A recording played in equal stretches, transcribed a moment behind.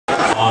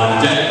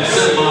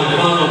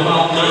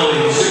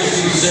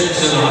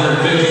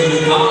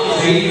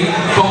Steve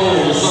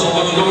Coles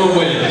of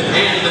Norway,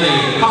 Anthony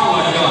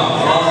Kolika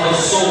of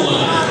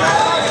Solon.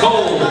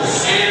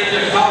 Coles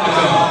and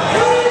Kolika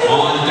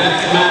on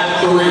deck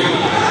mat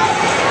 3.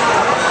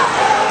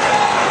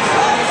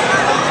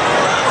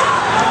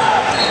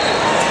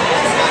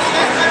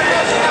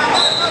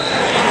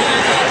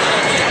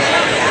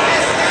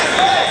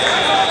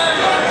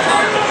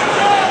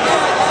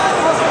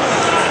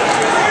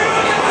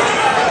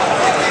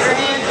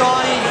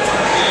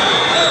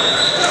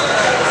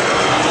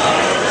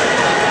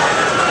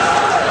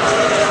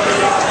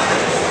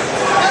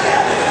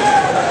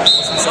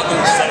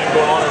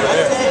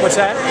 What's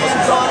that?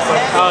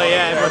 Oh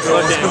yeah, everyone's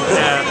looking.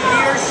 Yeah.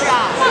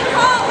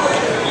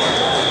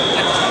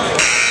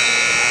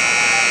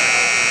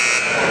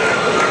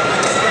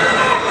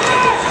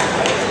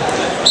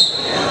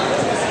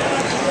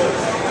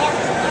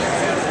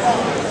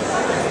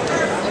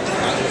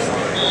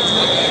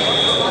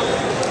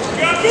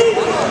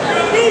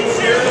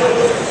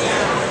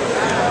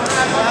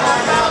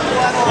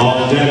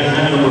 On deck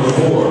mat number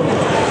 4,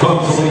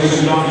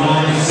 consolation knot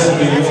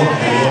 971,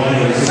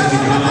 160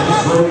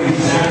 pounds, Brody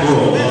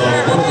Sacral of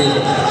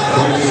Brookfield,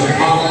 prices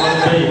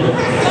POWERade favorite.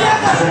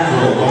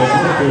 Sacral of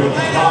Brookfield,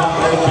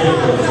 POWERade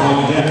favorite on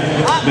deck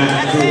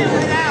mat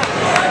 4.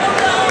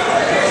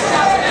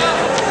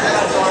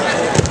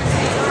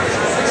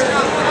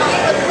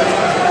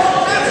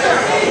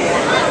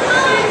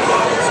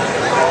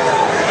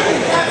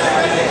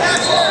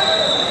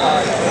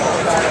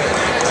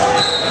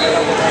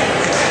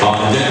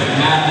 On deck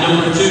mat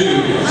number 2,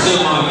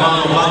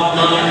 semi-final bout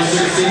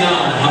 969,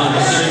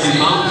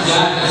 160 pounds,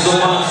 Zach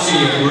Zabatsky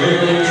of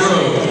Great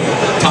Trove,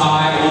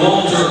 Ty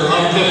Walter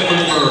of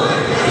Mittlenburg.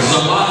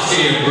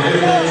 Zabatsky of Great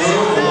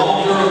Trove,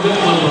 Walter of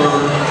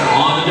Mittlenburg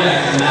on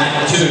deck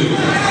mat 2.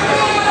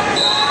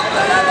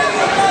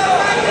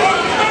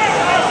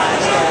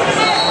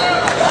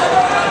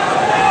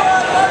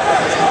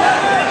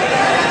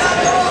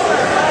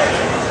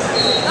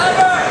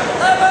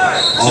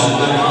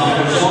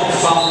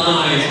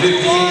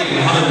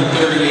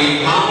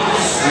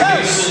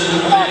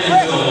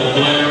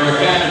 Blair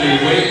Academy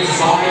wins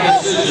by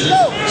decision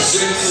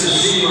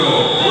 6-0.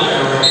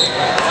 Blair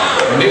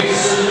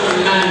Mason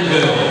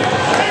Manville.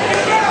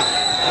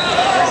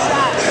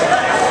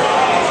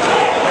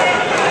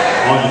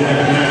 On deck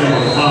mat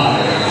number 5,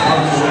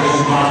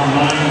 consolation bout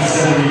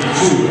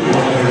 972,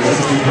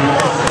 160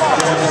 pounds,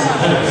 Jackson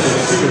Pettis of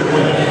Cedar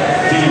Cliff,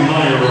 Dean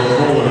Meyer of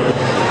Roller,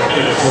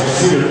 Pettis of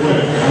Cedar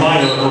Cliff,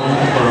 Meyer of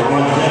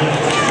on deck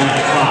mat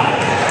 5.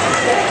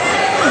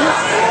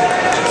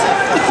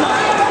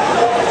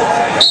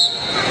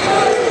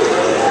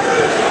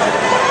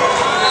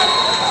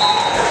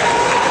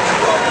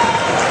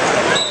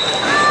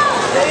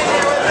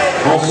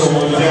 Also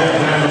on deck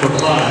mat number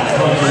 5,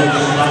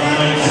 consolation bout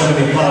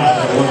 975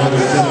 at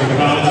 170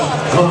 pounds,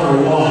 Connor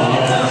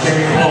Wong of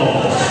St.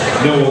 Paul's,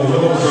 Noah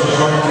Willis of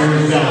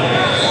Chartiers Valley,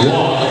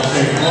 Wong of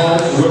St.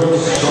 Paul's,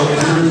 Willis of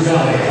Chartiers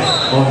Valley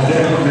on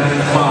deck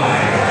mat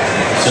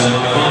 5.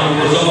 Semi-final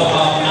result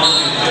of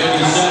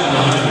 957,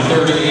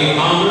 138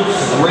 pounders.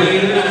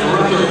 Rain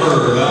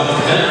Rutherford of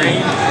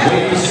Henry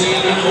wins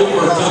in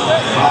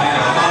overtime by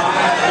a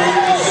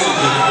 5-3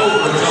 decision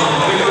overtime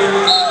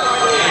victory.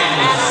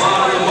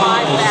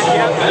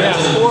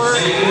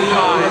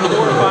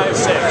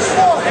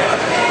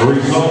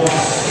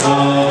 Results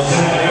of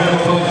semi-final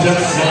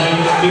contest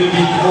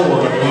 954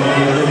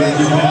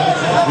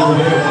 were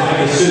there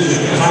by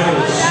decision. Title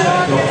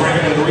set of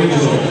Franklin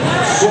Regional,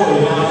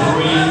 scored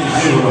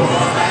 3-0.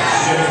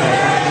 Set of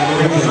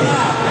Franklin Regional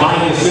by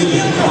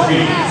decision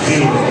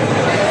 3-0.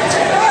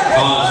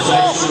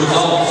 Consolation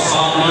results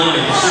on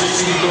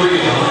 963,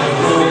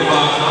 145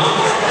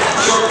 pounds.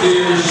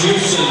 Chartiers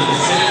Houston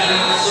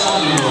and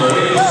Sutton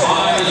wins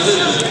by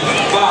decision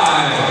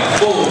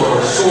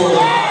 5-4. Score.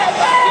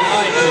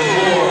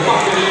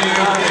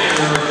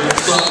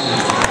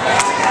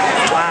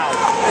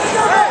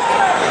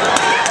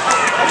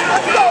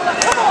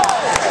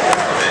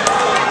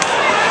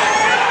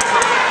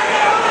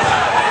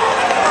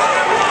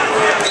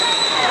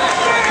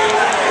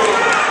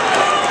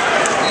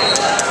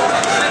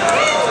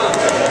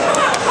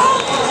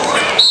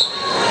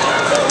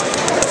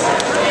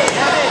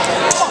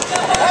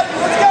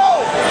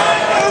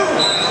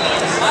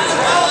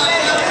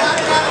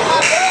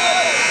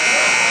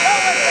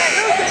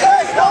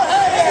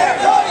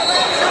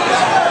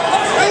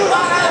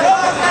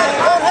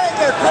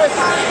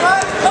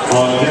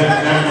 On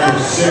deck number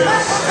 6,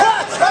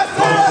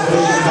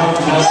 consolation bout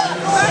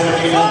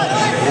 979,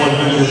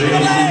 182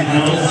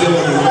 pounds,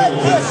 Dylan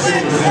Reynolds of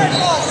Silvertown,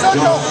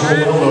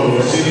 Joshua Willow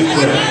of Cedar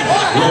Cliff,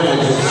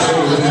 Reynolds of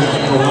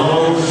Silvertown,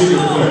 Colorado of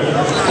Cedar Cliff,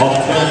 off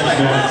deck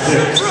mat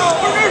 6.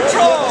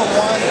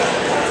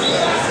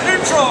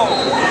 Neutral!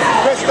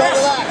 Chris, don't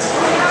relax.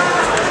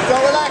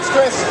 Don't relax,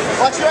 Chris.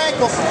 Watch your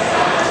ankles.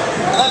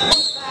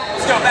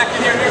 Let's go back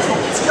in here, neutral.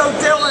 Let's go,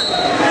 Dylan.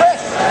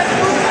 Chris!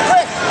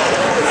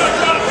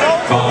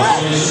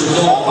 Consolation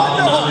result by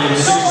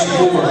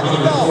 964,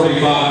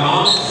 145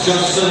 pounds.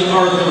 Justin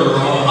Arthur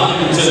of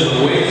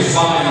Huntington wins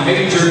by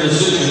major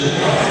decision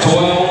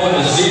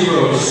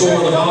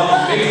score of the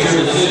bottom,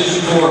 major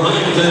decision for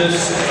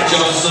Huntington's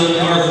Justin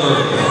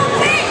Arthur.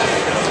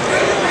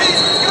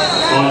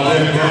 On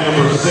deck, mat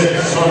number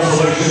 6,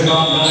 consolation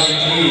bout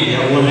 9E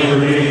at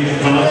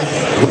 180 pounds.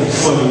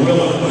 Winston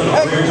Willen of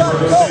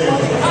Greensburg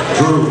Salem.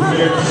 Drew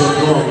Fitz of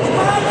Norwood.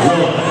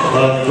 Willen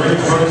of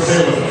Greensburg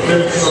Salem.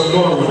 Fitz of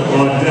Norwood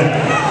on deck,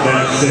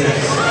 mat 6.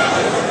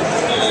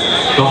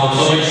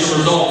 Consolation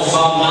results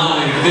about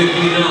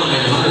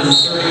 9:59,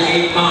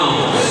 138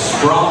 pounds.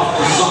 Brock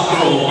Vassar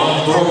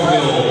of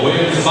Brookville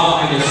wins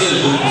by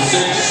decision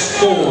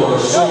 6-4.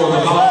 Score of the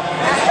bout.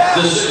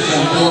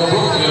 Decision for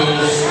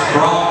Brookville's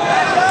Brock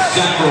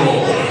Vassar.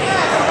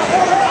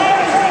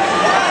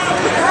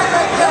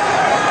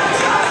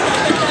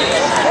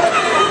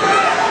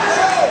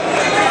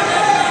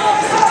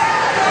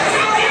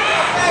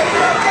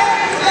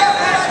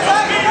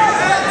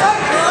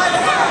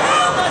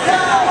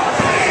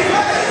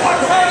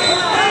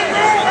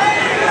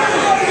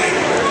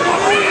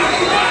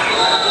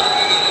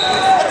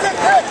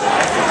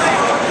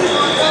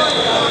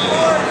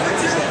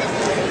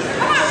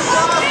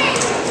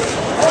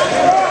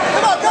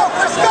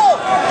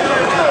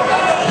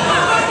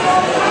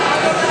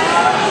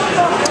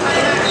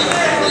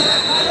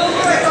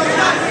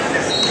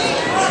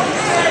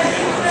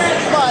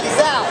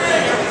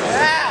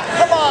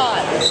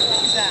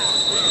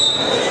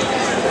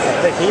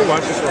 Can you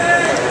watch this one?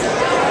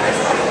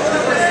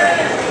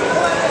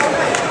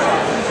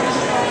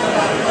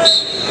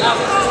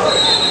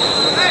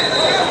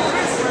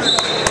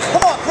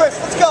 Come on, Chris,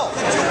 let's go.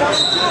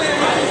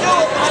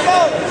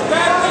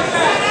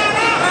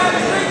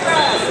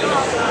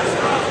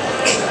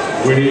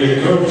 We need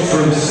a coach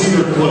from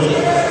Cedar Cliff.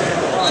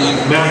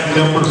 Mat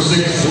number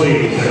 6,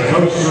 please. A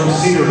coach from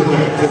Cedar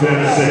Cliff to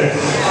mat 6.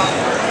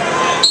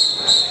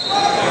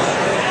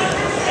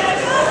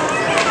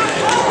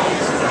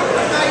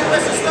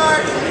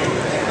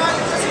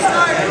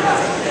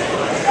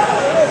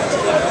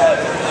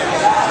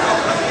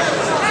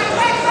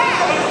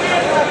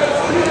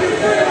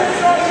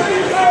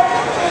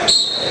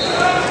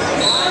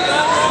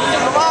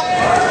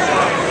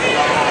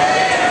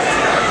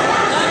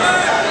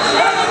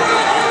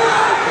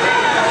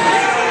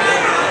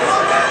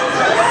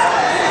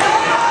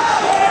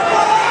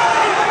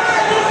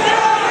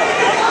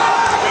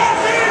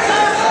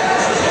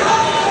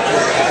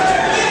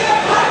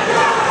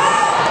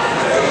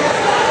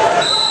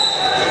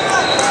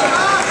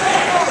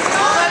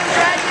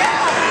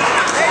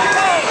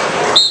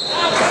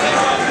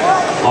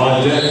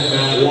 On deck,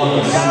 mat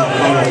 1,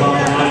 semi-final bout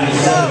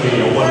 970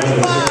 at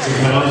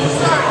 160 pounds.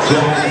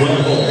 Jack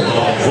Wendell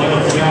of Blair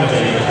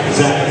Academy.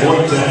 Zach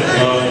Wojtek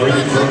of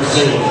Greensburg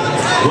Salem.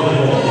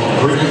 Wendell of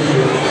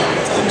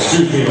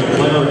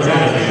Blair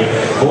Academy.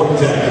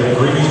 Wojtek of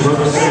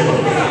Greensburg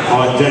Salem.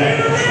 On deck,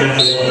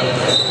 mat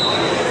 1.